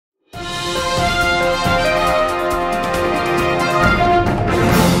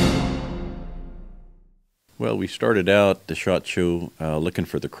Well, we started out the SHOT Show looking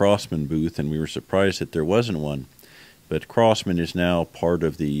for the Crosman booth, and we were surprised that there wasn't one. But Crosman is now part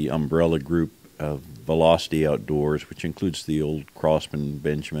of the umbrella group of Velocity Outdoors, which includes the old Crosman and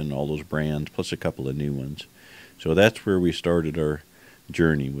Benjamin, all those brands, plus a couple of new ones. So that's where we started our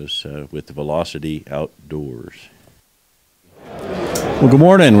journey, was with the Velocity Outdoors. Well, good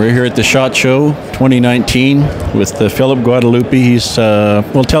morning. We're here at the SHOT Show 2019 with Phillip Guadalupe. He's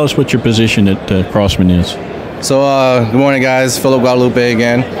well, tell us what your position at Crosman is. So, good morning, guys. Phillip Guadalupe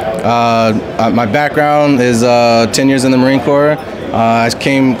again. My background is 10 years in the Marine Corps. I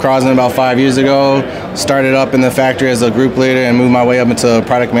came Crosman about 5 years ago, started up in the factory as a group leader and moved my way up into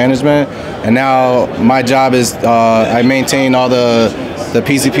product management. And now my job is I maintain all the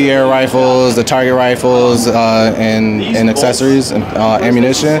PCP air rifles, the target rifles, and accessories and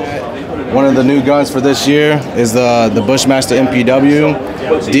ammunition. One of the new guns for this year is the Bushmaster MPW.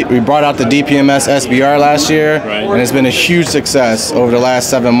 We brought out the DPMS SBR last year, and it's been a huge success over the last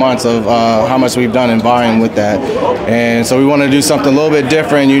 7 months of how much we've done in volume with that. And so we want to do something a little bit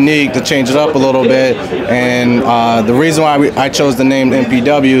different, unique, to change it up a little bit. And the reason why I chose the name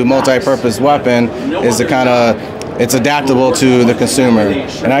MPW, multi-purpose weapon, is to kind of, it's adaptable to the consumer.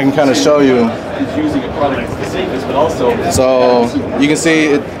 And I can kind of show you. So you can see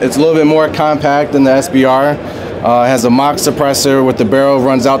it's a little bit more compact than the SBR. It has a mock suppressor with the barrel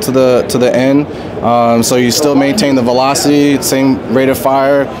runs out to the end, so you still maintain the velocity, same rate of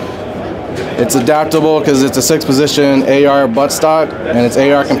fire. It's adaptable because it's a 6-position AR buttstock, and it's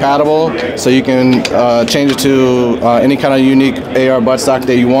AR compatible, so you can change it to any kind of unique AR buttstock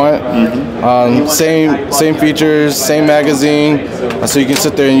that you want. Same features, same magazine, so you can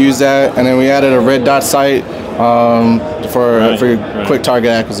sit there and use that. And then we added a red dot sight for your quick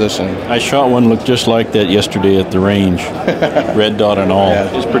target acquisition. I shot one looked just like that yesterday at the range, red dot and all. Yeah.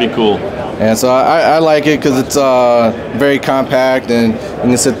 It's pretty cool. And so I like it because it's very compact, and you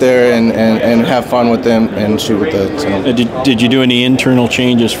can sit there and have fun with them and shoot with it. So. Did you do any internal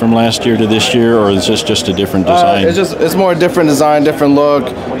changes from last year to this year, or is this just a different design? It's more different design, different look,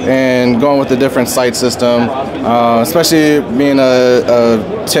 and going with a different sight system. Especially being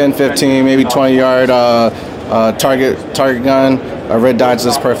a 10, 15, maybe 20-yard target gun. A red dot's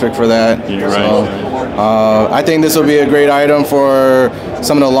just perfect for that. You're right. So, I think this will be a great item for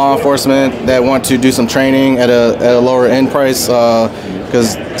some of the law enforcement that want to do some training at a lower end price,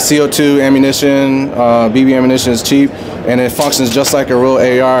 because CO2 ammunition, BB ammunition is cheap, and it functions just like a real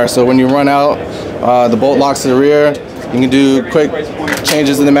AR. So when you run out, the bolt locks to the rear. You can do quick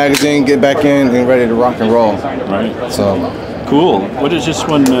changes in the magazine, get back in, and ready to rock and roll. Right. So. Cool. What is this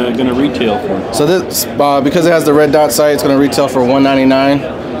one going to retail for? So this, because it has the red dot sight, it's going to retail for $199.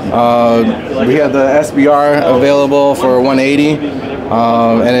 We have the SBR available for $180,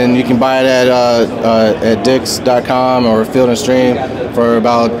 and then you can buy it at Dix.com or Field & Stream for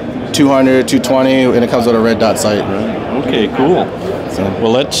about $200, $220, and it comes with a red dot sight. Right. Okay, cool. So.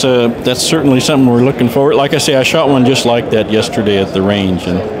 Well, that's certainly something we're looking forward. Like I say, I shot one just like that yesterday at the range,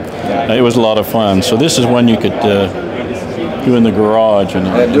 and it was a lot of fun. So this is one you could do in the garage and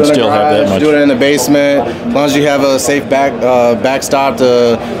still have that much. Do it in the basement. As long as you have a safe backstop,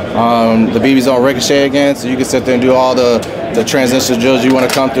 the BBs don't ricochet against, so you can sit there and do all the transition drills you want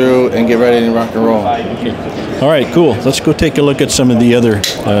to come through and get ready to rock and roll. Okay. All right, cool. Let's go take a look at some of the other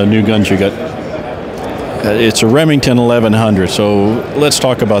new guns you got. It's a Remington 1100, so let's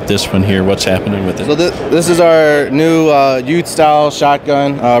talk about this one here. What's happening with it? So this is our new youth-style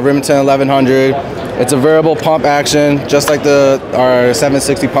shotgun, Remington 1100. It's a variable pump action, just like our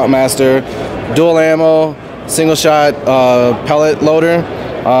 760 Pump Master. Dual ammo, single-shot pellet loader.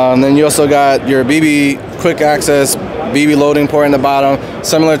 And then you also got your BB quick access BB loading port in the bottom,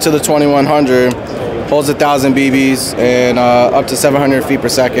 similar to the 2100. Holds 1,000 BBs and up to 700 feet per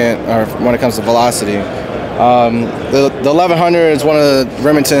second when it comes to velocity. The 1100 is one of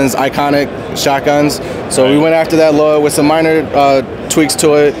Remington's iconic shotguns, so we went after that load with some minor tweaks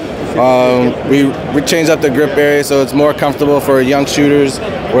to it. We changed up the grip area so it's more comfortable for young shooters,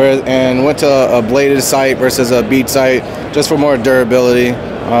 and went to a bladed sight versus a bead sight just for more durability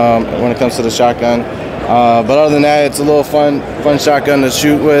when it comes to the shotgun. But other than that, it's a little fun shotgun to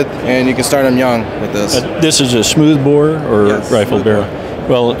shoot with, and you can start them young with this. This is a smooth bore or rifle barrel?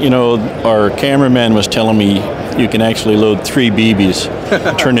 Well, you know, our cameraman was telling me you can actually load 3 BBs,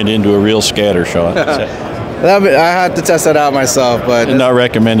 turn it into a real scatter shot. I had to test that out myself, but it's not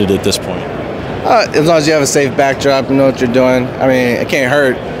recommended at this point. As long as you have a safe backdrop, you know what you're doing. I mean, it can't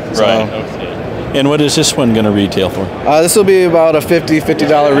hurt. So. Right. Okay. And what is this one going to retail for? This will be about a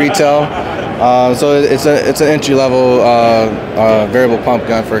 $50 retail. So it's an entry level variable pump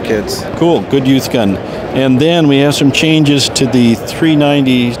gun for kids. Cool, good youth gun. And then we have some changes to the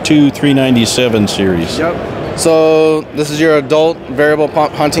 392, 397 series. Yep. So this is your adult variable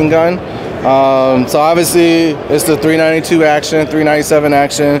pump hunting gun. So obviously it's the 392 action, 397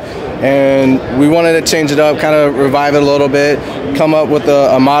 action, and we wanted to change it up, kind of revive it a little bit, come up with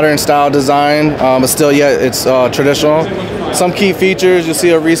a modern style design, but still yet it's traditional. Some key features, you'll see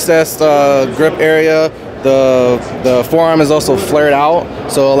a recessed grip area. The forearm is also flared out,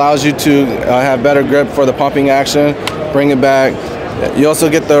 so it allows you to have better grip for the pumping action, bring it back. You also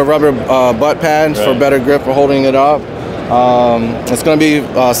get the rubber butt pads for better grip for holding it up. It's going to be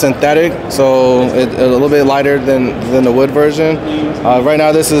synthetic, so it's a little bit lighter than the wood version. Right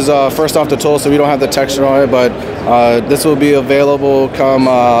now this is first off the tool, so we don't have the texture on it, but this will be available come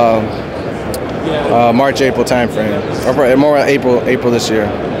March, April timeframe, or more April this year.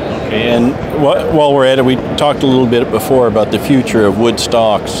 Okay, and while we're at it, we talked a little bit before about the future of wood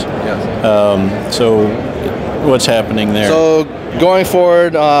stocks. Yes. So what's happening there? So going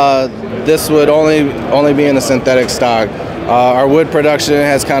forward, this would only be in the synthetic stock. Our wood production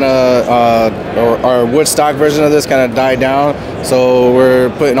has kind of, our wood stock version of this kind of died down. So we're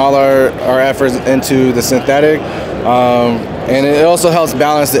putting all our efforts into the synthetic. And it also helps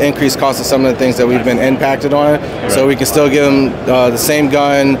balance the increased cost of some of the things that we've been impacted on. So we can still give them the same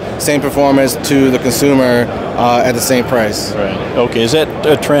gun, same performance to the consumer at the same price. Right. Okay. Is that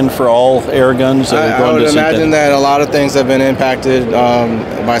a trend for all air guns that are going I would to imagine synthetic? that a lot of things have been impacted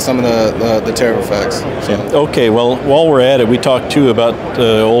by some of the tariff effects. So. Okay. Well, while we're at it, we talked too about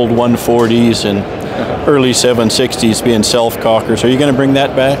old 140s and early 760s being self-cockers. Are you going to bring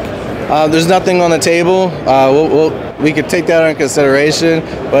that back? There's nothing on the table. We could take that into consideration,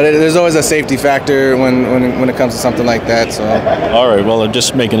 but there's always a safety factor when it comes to something like that. So. All right. Well, I'm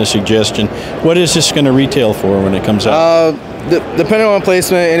just making a suggestion. What is this going to retail for when it comes out? Depending on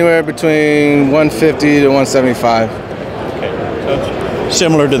placement, anywhere between 150 to 175. Okay.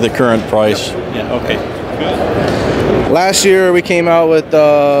 Similar to the current price. Yeah. Okay. Good. Last year we came out with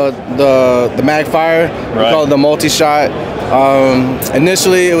the Magfire. We call it the multi-shot.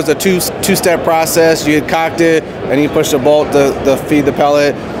 Initially, it was a two-step process. You had cocked it, and you pushed a bolt to feed the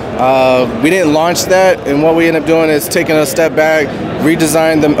pellet. We didn't launch that, and what we ended up doing is taking a step back,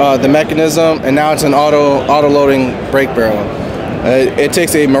 redesigned the mechanism, and now it's an auto-loading brake barrel. It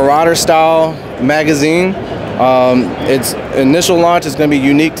takes a Marauder-style magazine. Its initial launch is going to be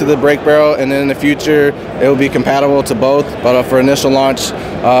unique to the brake barrel, and then in the future it will be compatible to both. But for initial launch,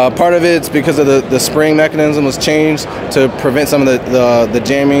 part of it's because of the spring mechanism was changed to prevent some of the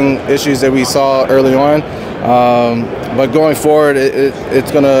jamming issues that we saw early on. But going forward,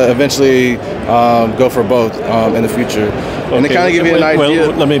 it's going to eventually go for both in the future. Okay. And to kind of give you an idea.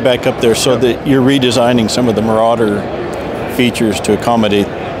 Well, let me back up there. So that you're redesigning some of the Marauder features to accommodate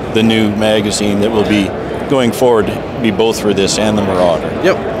the new magazine that will be going forward, be both for this and the Marauder.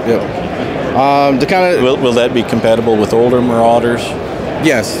 Yep. To kind of will that be compatible with older Marauders?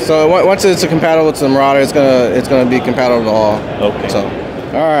 Yes. So once it's compatible to the Marauder, it's gonna be compatible to all. Okay. So,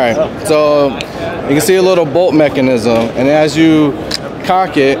 all right. So you can see a little bolt mechanism, and as you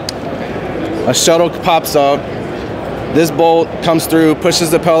cock it, a shuttle pops up. This bolt comes through, pushes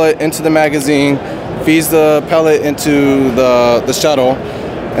the pellet into the magazine, feeds the pellet into the shuttle.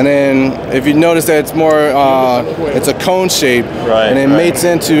 And then, if you notice that it's more, it's a cone shape, and it mates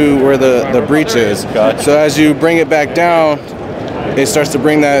into where the breech is. Gotcha. So as you bring it back down, it starts to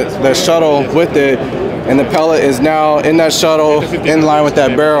bring that shuttle with it, and the pellet is now in that shuttle, in line with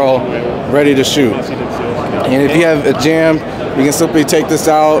that barrel, ready to shoot. And if you have a jam, you can simply take this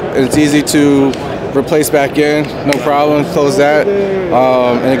out, and it's easy to replace back in, no problem, close that,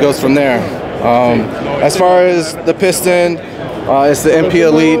 and it goes from there. As far as the piston, it's the MP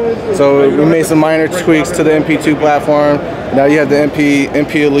Elite, so we made some minor tweaks to the MP2 platform. Now you have the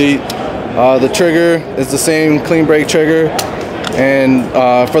MP Elite. The trigger is the same clean brake trigger, and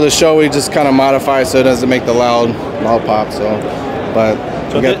for the show we just kind of modify so it doesn't make the loud pop. So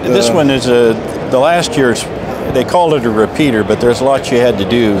this one is the last year's. They called it a repeater, but there's a lot you had to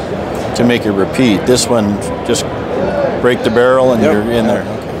do to make it repeat. This one just break the barrel and you're in there.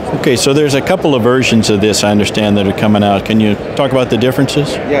 Okay, so there's a couple of versions of this, I understand, that are coming out. Can you talk about the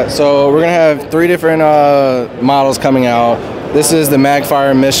differences? Yeah, so we're going to have 3 different models coming out. This is the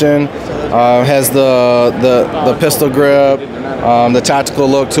Magfire Mission. Has the pistol grip, the tactical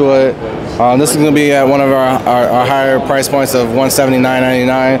look to it. This is going to be at one of our higher price points of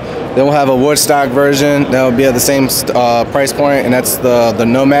 $179.99. Then we'll have a Woodstock version that will be at the same price point, and that's the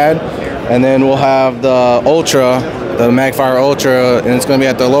Nomad. And then we'll have the Ultra the Magfire Ultra, and it's going to be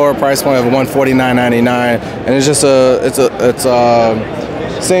at the lower price point of $149.99. And it's just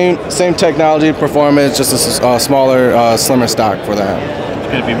same technology, performance, just a smaller, slimmer stock for that. It's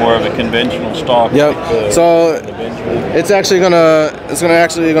going to be more of a conventional stock. Yep. Like so it's actually gonna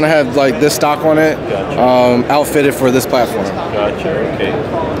have like this stock on it, gotcha. Outfitted for this platform. Gotcha. Okay.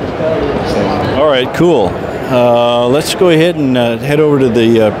 All right. Cool. Let's go ahead and head over to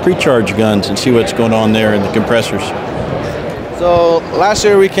the pre-charge guns and see what's going on there in the compressors. So last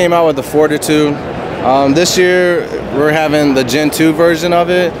year we came out with the Fortitude. This year we're having the Gen 2 version of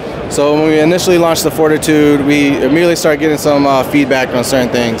it. So when we initially launched the Fortitude, we immediately started getting some feedback on certain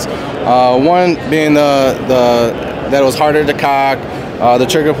things. One being that it was harder to cock. The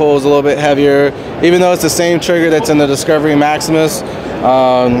trigger pull was a little bit heavier. Even though it's the same trigger that's in the Discovery Maximus,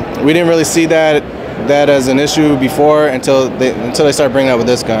 we didn't really see that as an issue before until they started bringing it up with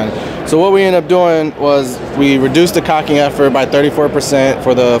this gun. So what we ended up doing was we reduced the cocking effort by 34%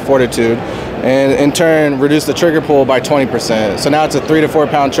 for the Fortitude, and in turn reduced the trigger pull by 20%. So now it's a 3 to 4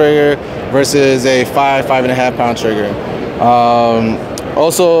 pound trigger versus a 5.5 pound trigger.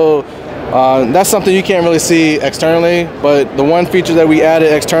 Also, that's something you can't really see externally, but the one feature that we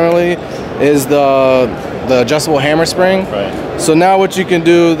added externally is the adjustable hammer spring. Right. So now what you can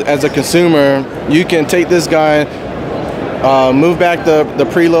do as a consumer, you can take this gun, move back the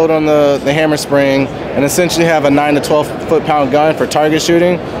preload on the hammer spring, and essentially have a 9 to 12 foot-pound gun for target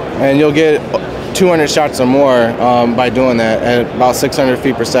shooting, and you'll get 200 shots or more by doing that at about 600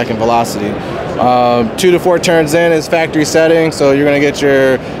 feet per second velocity. 2 to 4 turns in is factory setting, so you're going to get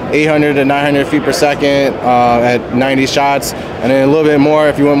your 800 to 900 feet per second at 90 shots, and then a little bit more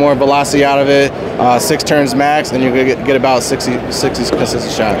if you want more velocity out of it. 6 turns max, and you're going to get about 60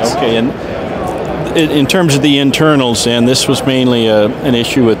 consistent shots. Okay, and in terms of the internals, and this was mainly an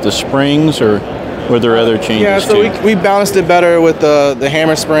issue with the springs, or were there other changes? Yeah, so we balanced it better with the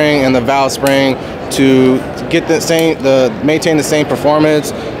hammer spring and the valve spring to get maintain the same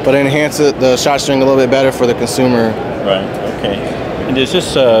performance, but enhance the shot string a little bit better for the consumer. Right. Okay. And is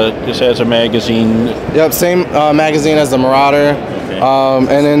this has a magazine? Yep, same magazine as the Marauder. Okay.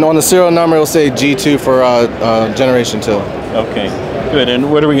 And then on the serial number, it'll say G2 for Generation 2. Okay. Good.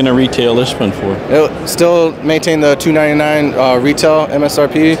 And what are we going to retail this one for? It'll still maintain the $299 retail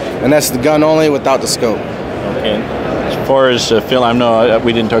MSRP, and that's the gun only without the scope. Okay. As far as Phil, I know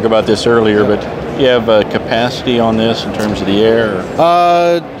we didn't talk about this earlier, but do you have capacity on this in terms of the air?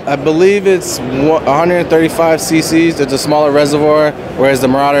 I believe it's 135 cc's. It's a smaller reservoir, whereas the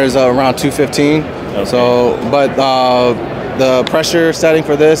Marauder is around 215. Okay. So, but the pressure setting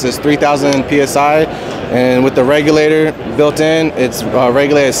for this is 3,000 psi, and with the regulator built in, it's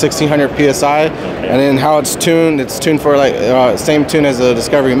regulated at 1,600 psi. Okay. And then how it's tuned for like same tune as the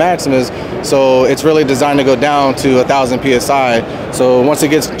Discovery Maximus, so it's really designed to go down to 1,000 psi. So once it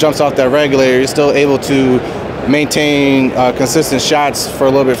jumps off that regulator, you're still able to maintain consistent shots for a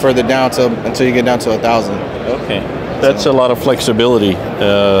little bit further down until you get down to 1,000. Okay, that's a lot of flexibility.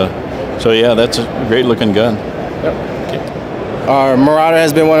 So yeah, that's a great looking gun. Yep. Our Marauder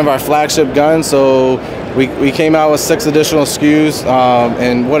has been one of our flagship guns, so we came out with 6 additional SKUs,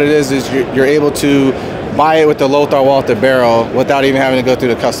 and what it is you're able to buy it with the Lothar Walther barrel without even having to go through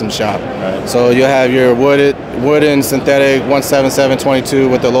the custom shop. Right. So you'll have your wooden synthetic 17722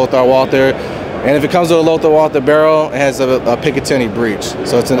 with the Lothar Walther, and if it comes with a Lothar Walther barrel, it has a Picatinny breech,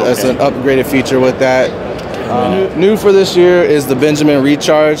 so it's an upgraded feature with that. New for this year is the Benjamin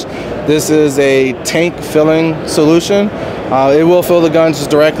Recharge. This is a tank filling solution. It will fill the guns just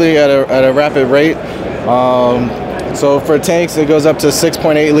directly at a rapid rate. So for tanks, it goes up to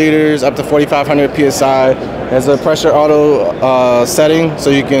 6.8 liters, up to 4,500 psi. It has a pressure auto setting, so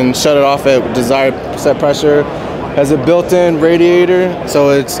you can shut it off at desired set pressure. Has a built-in radiator, so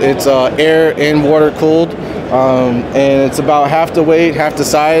it's air and water cooled, and it's about half the weight, half the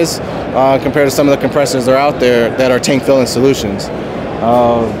size compared to some of the compressors that are out there that are tank filling solutions.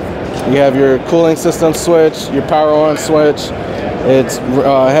 You have your cooling system switch, your power on switch. It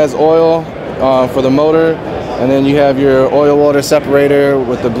has oil for the motor, and then you have your oil water separator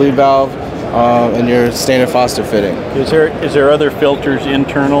with the bleed valve and your standard Foster fitting. Is there other filters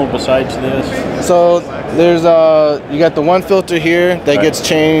internal besides this? So there's you got the one filter here that gets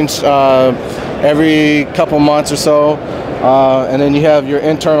changed every couple months or so, and then you have your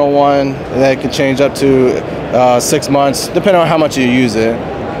internal one that can change up to 6 months depending on how much you use it.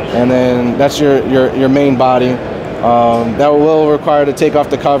 And then that's your main body. That will require to take off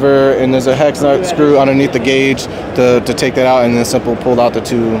the cover, and there's a hex nut screw underneath the gauge to take that out, and then simple pulled out the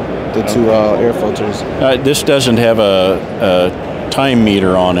two air filters. This doesn't have a time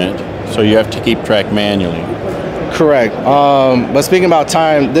meter on it, so you have to keep track manually. Correct. But speaking about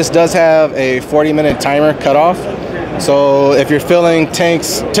time, this does have a 40-minute timer cutoff. So if you're filling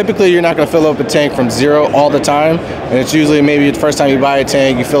tanks, typically you're not going to fill up a tank from zero all the time. And it's usually maybe the first time you buy a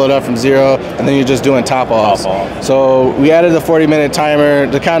tank, you fill it up from zero, and then you're just doing top-offs. So we added the 40-minute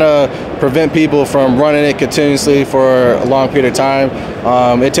timer to kind of prevent people from running it continuously for a long period of time.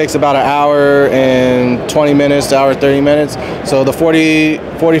 It takes about an hour and 20 minutes to hour 30 minutes. So the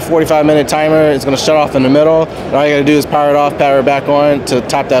 45-minute timer is going to shut off in the middle. And all you got to do is power it off, power it back on to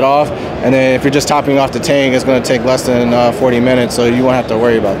top that off. And then if you're just topping off the tank, it's going to take less than 40 minutes, so you won't have to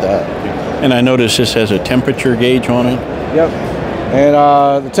worry about that. And I notice this has a temperature gauge on it. Yep.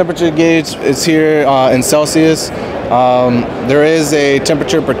 And the temperature gauge is here in Celsius. There is a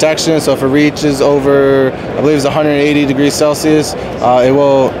temperature protection, so if it reaches over, I believe it's 180 degrees Celsius, it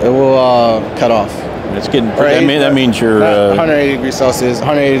will cut off. It's getting. That means you're 180 degrees Celsius,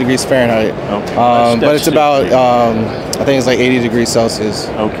 180 degrees Fahrenheit. Okay. But it's about, I think it's like 80 degrees Celsius.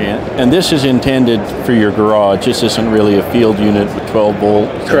 Okay. And this is intended for your garage. This isn't really a field unit with 12 volt.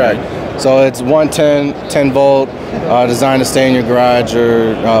 Correct. Right? So it's 10 volt, designed to stay in your garage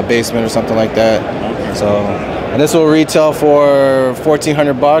or basement or something like that. Okay. So, and this will retail for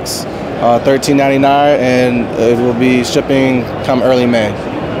 $1,400, $13.99, and it will be shipping come early May.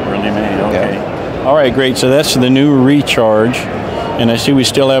 Early May. Okay. Yeah. All right, great. So that's the new Recharge, and I see we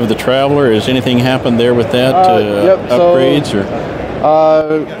still have the Traveler. Has anything happened there with that? Yep. Upgrades or?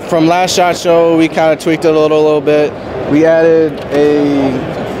 From last SHOT Show, we kind of tweaked it a little bit. We added a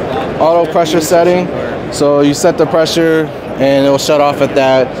auto pressure setting, so you set the pressure and it will shut off at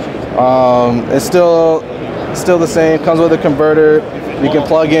that. It's still the same. Comes with a converter. You can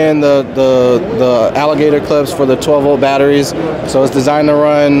plug in the alligator clips for the 12-volt batteries. So it's designed to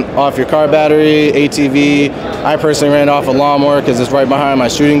run off your car battery, ATV. I personally ran it off a lawnmower because it's right behind my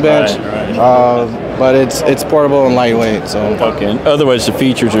shooting bench. Right. But it's portable and lightweight. So. Okay. And otherwise, the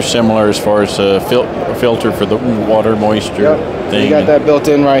features are similar as far as a filter for the water moisture thing. You got that built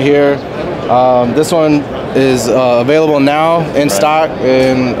in right here. This one is available now in stock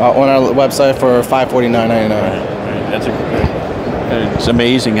and on our website for $549.99. Right. It's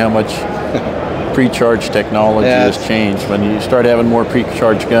amazing how much pre-charge technology has changed. When you start having more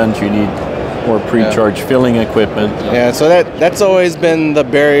pre-charge guns, you need more pre-charge filling equipment. Yeah, so that's always been the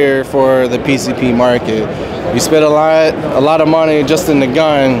barrier for the PCP market. You spend a lot of money just in the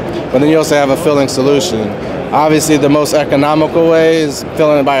gun, but then you also have a filling solution. Obviously, the most economical way is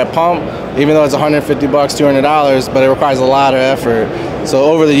filling it by a pump, even though it's $150, $200, but it requires a lot of effort. So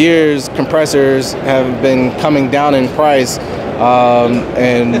over the years, compressors have been coming down in price.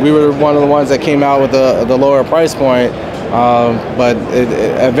 And we were one of the ones that came out with the lower price point, but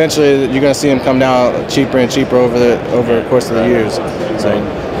eventually you're going to see them come down cheaper and cheaper over the course of the years. So.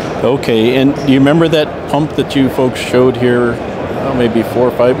 Okay, and do you remember that pump that you folks showed here? Maybe 4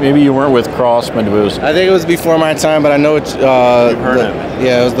 or 5. Maybe you weren't with Crosman. It was. I think it was before my time, but I know it's. You've heard of it.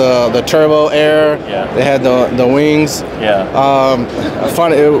 Yeah, it was the Turbo Air. Yeah. They had the wings. Yeah. A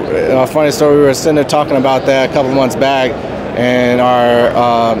funny story. We were sitting there talking about that a couple months back. And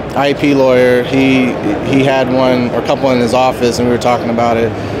our IP lawyer, he had one or a couple in his office, and we were talking about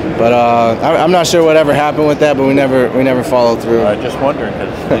it. But I'm not sure whatever happened with that, but we never followed through. I just wondered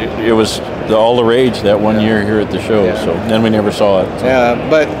because it was all the rage that one year here at the show. So then we never saw it. So. Yeah,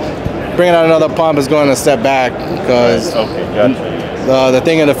 but bringing out another pump is going to step back because the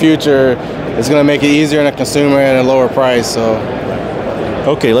thing in the future is going to make it easier on the consumer at a lower price. So.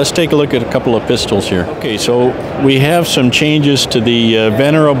 Okay, let's take a look at a couple of pistols here. Okay, so we have some changes to the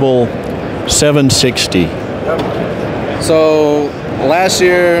venerable 760. So last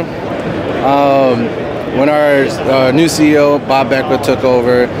year, when our new CEO, Bob Beckwith, took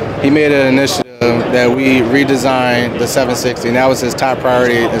over, he made an initiative that we redesigned the 760, and that was his top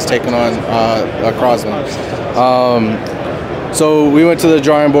priority, is taking on Crosman. So we went to the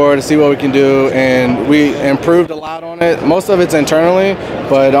drawing board to see what we can do, and we improved a lot on it. Most of it's internally,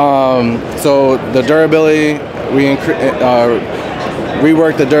 but so the durability, we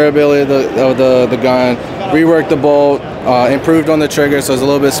reworked the durability of the gun, reworked the bolt, improved on the trigger so it's a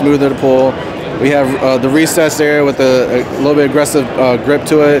little bit smoother to pull. We have the recess there with a little bit aggressive grip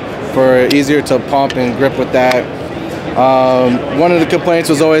to it for easier to pump and grip with that. One of the complaints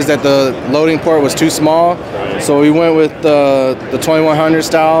was always that the loading port was too small, so we went with the 2100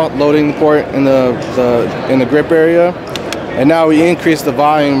 style loading port in the grip area, and now we increased the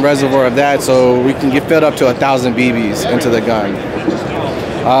volume reservoir of that so we can get filled up to 1,000 BBs into the gun.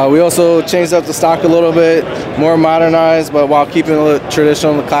 We also changed up the stock a little bit, more modernized, but while keeping the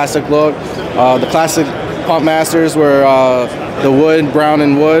traditional, the classic look. The classic pump masters were the wood, brown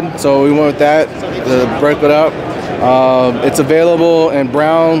and wood, so we went with that to break it up. It's available in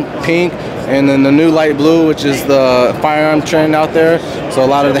brown, pink, and then the new light blue, which is the firearm trend out there. So a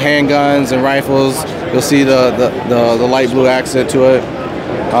lot of the handguns and rifles, you'll see the light blue accent to it.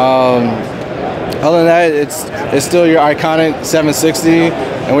 Other than that, it's still your iconic 760,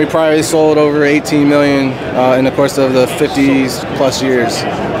 and we probably sold over 18 million in the course of the 50+ years.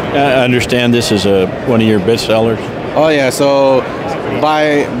 I understand this is one of your best sellers. Oh yeah, so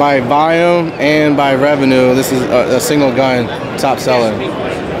by volume and by revenue, this is a single gun top seller.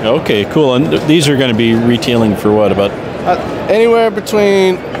 Okay, cool. And these are going to be retailing for what, about? Anywhere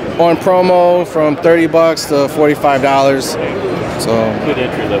between, on promo, from $30 to $45. So good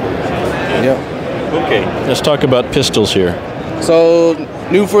entry level. Yep. Okay, let's talk about pistols here. So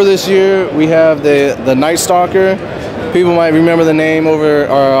new for this year, we have the Night Stalker. People might remember the name over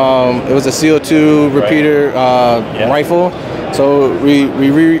it was a CO2 repeater rifle. So we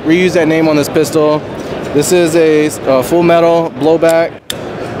reused that name on this pistol. This is a full metal blowback.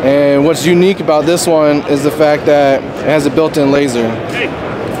 And what's unique about this one is the fact that it has a built-in laser.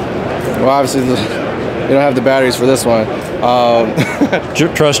 Well, obviously, you don't have the batteries for this one.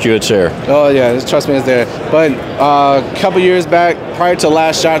 Trust you, it's there. Oh yeah, trust me, it's there. But a couple years back, prior to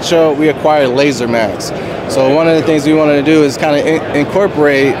last SHOT Show, we acquired Laser Max. So one of the things we wanted to do is kind of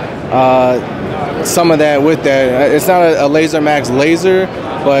incorporate some of that with that. It's not a Laser Max laser,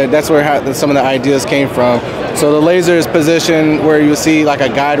 but that's where some of the ideas came from. So the laser is positioned where you see like a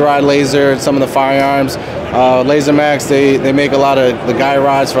guide rod laser in some of the firearms. Laser Max, they make a lot of the guide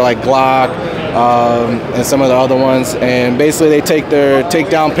rods for like Glock and some of the other ones. And basically they take their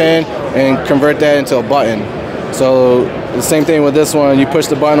takedown pin and convert that into a button. So the same thing with this one, you push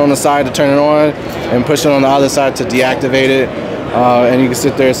the button on the side to turn it on and push it on the other side to deactivate it. And you can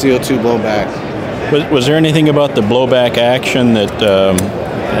sit there and CO2 blowback. Was there anything about the blowback action that,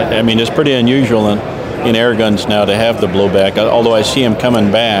 I mean, it's pretty unusual in air guns now to have the blowback, although I see them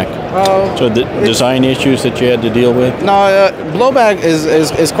coming back. So the design issues that you had to deal with? No, blowback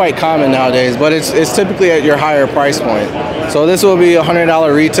is quite common nowadays, but it's typically at your higher price point. So this will be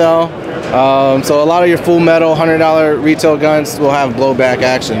 $100 retail. So a lot of your full metal $100 retail guns will have blowback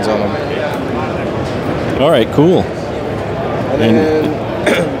actions on them. All right, cool. And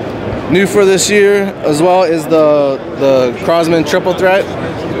then new for this year as well is the Crosman triple threat.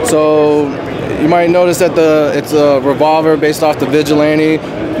 So you might notice that it's a revolver based off the Vigilante.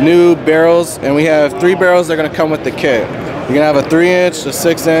 New barrels, and we have 3 barrels that are going to come with the kit. You're going to have a 3-inch, a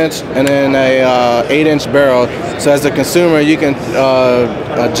 6-inch, and then a 8-inch barrel. So as a consumer, you can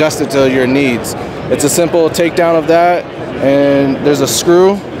adjust it to your needs. It's a simple takedown of that, and there's a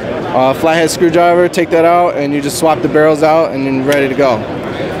screw, flathead screwdriver. Take that out, and you just swap the barrels out, and you're ready to go.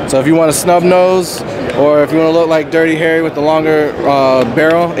 So if you want a snub nose, or if you want to look like Dirty Harry with the longer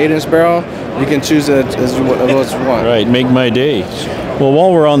barrel, 8-inch barrel, you can choose it as you want. Right, make my day. Well,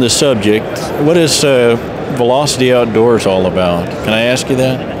 while we're on the subject, what is Velocity Outdoors all about? Can I ask you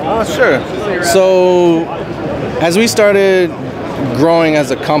that? Sure. So as we started growing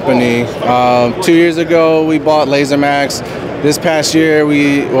as a company, 2 years ago we bought Laser Max. This past year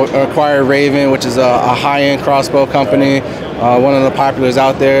we acquired Raven, which is a high-end crossbow company, one of the populars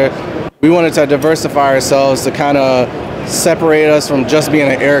out there. We wanted to diversify ourselves to kind of separate us from just being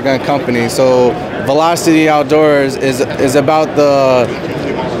an air gun company. So Velocity Outdoors is about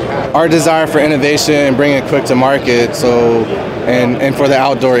our desire for innovation and bringing it quick to market. So and for the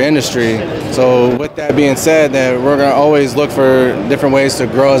outdoor industry. So with that being said, that we're going to always look for different ways to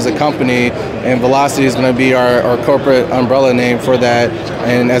grow as a company, and Velocity is going to be our corporate umbrella name for that,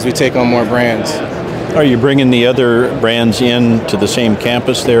 and as we take on more brands. Are you bringing the other brands in to the same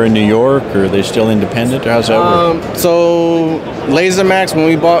campus there in New York, or are they still independent? How's that work? So Laser Max, when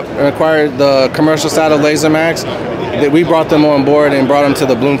we acquired the commercial side of Laser Max, we brought them on board and brought them to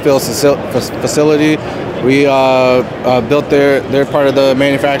the Bloomfield facility. We built their part of the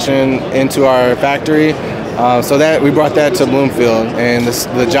manufacturing into our factory. So that we brought that to Bloomfield, and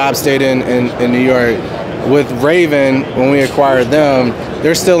the job stayed in New York. With Raven, when we acquired them,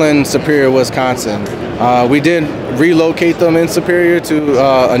 they're still in Superior, Wisconsin. We did relocate them in Superior to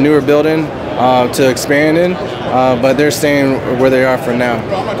a newer building to expand in, but they're staying where they are for now.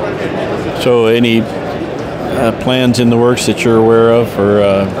 So any plans in the works that you're aware of? Or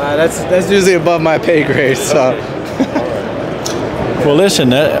that's usually above my pay grade. So. Well, listen,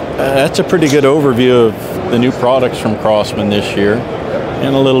 that's a pretty good overview of the new products from Crosman this year.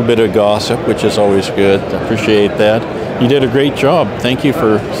 And a little bit of gossip, which is always good. I appreciate that. You did a great job. Thank you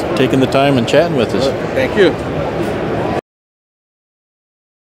for taking the time and chatting with us. Thank you.